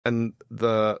And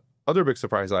the other big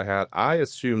surprise I had, I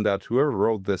assumed that whoever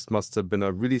wrote this must have been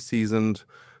a really seasoned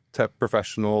tech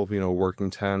professional, working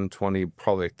 10, 20,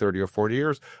 probably like 30 or 40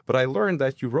 years. But I learned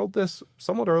that you wrote this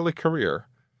somewhat early career.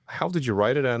 How did you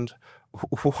write it? And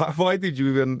why did you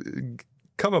even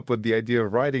come up with the idea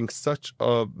of writing such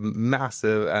a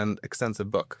massive and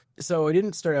extensive book? So I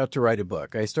didn't start out to write a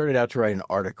book. I started out to write an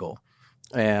article,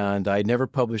 and I never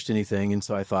published anything. And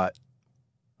so I thought,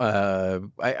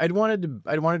 I'd wanted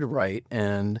to write,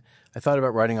 and I thought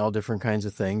about writing all different kinds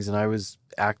of things. And I was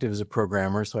active as a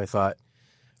programmer, so I thought,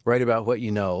 write about what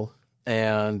you know.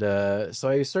 And so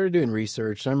I started doing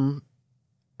research. I'm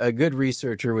a good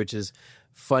researcher, which is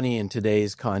funny in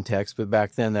today's context, but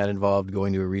back then that involved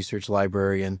going to a research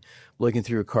library and looking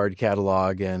through a card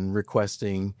catalog and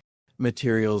requesting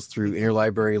materials through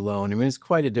interlibrary loan. I mean, it's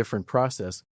quite a different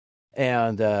process.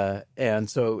 And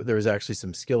so there was actually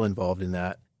some skill involved in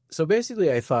that. So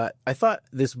basically I thought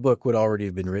this book would already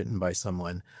have been written by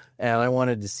someone, and I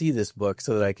wanted to see this book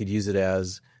so that I could use it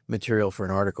as material for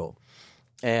an article.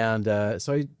 And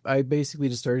so I basically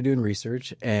just started doing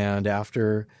research, and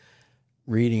after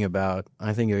reading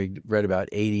I think I read about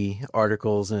 80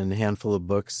 articles and a handful of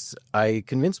books, I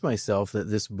convinced myself that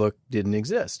this book didn't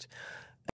exist.